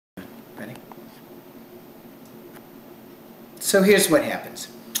So here's what happens.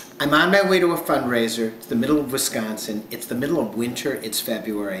 I'm on my way to a fundraiser. It's the middle of Wisconsin. It's the middle of winter. It's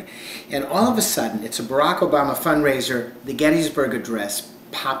February. And all of a sudden, it's a Barack Obama fundraiser. The Gettysburg Address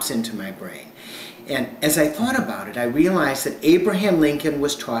pops into my brain. And as I thought about it, I realized that Abraham Lincoln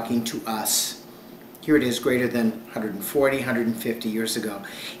was talking to us. Here it is, greater than 140, 150 years ago.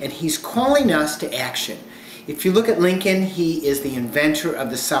 And he's calling us to action. If you look at Lincoln, he is the inventor of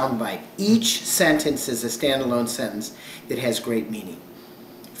the soundbite. Each sentence is a standalone sentence that has great meaning.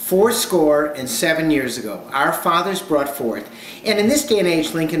 fourscore and 7 years ago, our fathers brought forth, and in this day and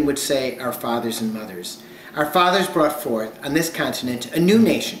age, Lincoln would say our fathers and mothers. Our fathers brought forth on this continent a new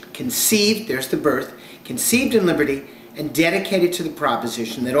nation, conceived, there's the birth, conceived in liberty, and dedicated to the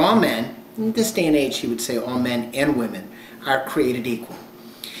proposition that all men, in this day and age he would say all men and women, are created equal.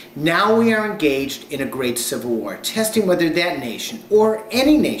 Now we are engaged in a great civil war, testing whether that nation, or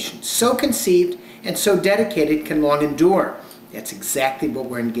any nation, so conceived and so dedicated can long endure. That's exactly what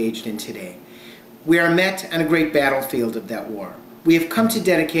we're engaged in today. We are met on a great battlefield of that war. We have come to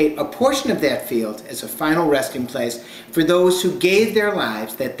dedicate a portion of that field as a final resting place for those who gave their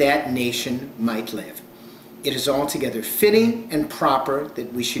lives that that nation might live. It is altogether fitting and proper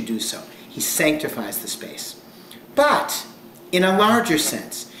that we should do so. He sanctifies the space. But, in a larger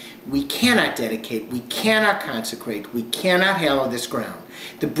sense, we cannot dedicate, we cannot consecrate, we cannot hallow this ground.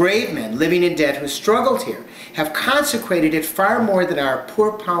 The brave men living and dead who struggled here have consecrated it far more than our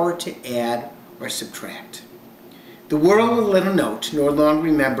poor power to add or subtract. The world will little note nor long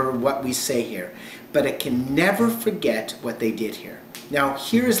remember what we say here, but it can never forget what they did here. Now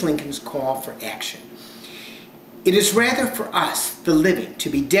here is Lincoln's call for action. It is rather for us, the living, to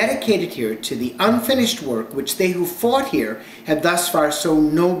be dedicated here to the unfinished work which they who fought here have thus far so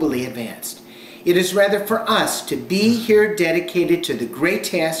nobly advanced. It is rather for us to be here dedicated to the great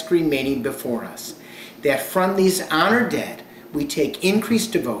task remaining before us, that from these honored dead we take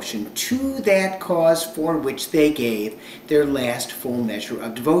increased devotion to that cause for which they gave their last full measure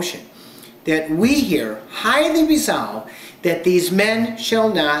of devotion. That we here highly resolve that these men shall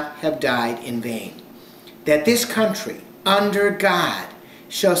not have died in vain. That this country, under God,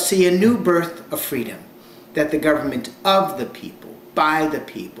 shall see a new birth of freedom, that the government of the people, by the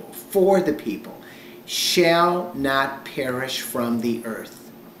people, for the people, shall not perish from the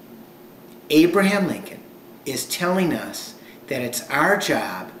earth. Abraham Lincoln is telling us that it's our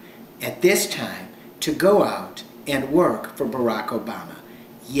job at this time to go out and work for Barack Obama.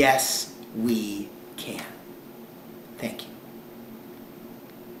 Yes, we can. Thank you.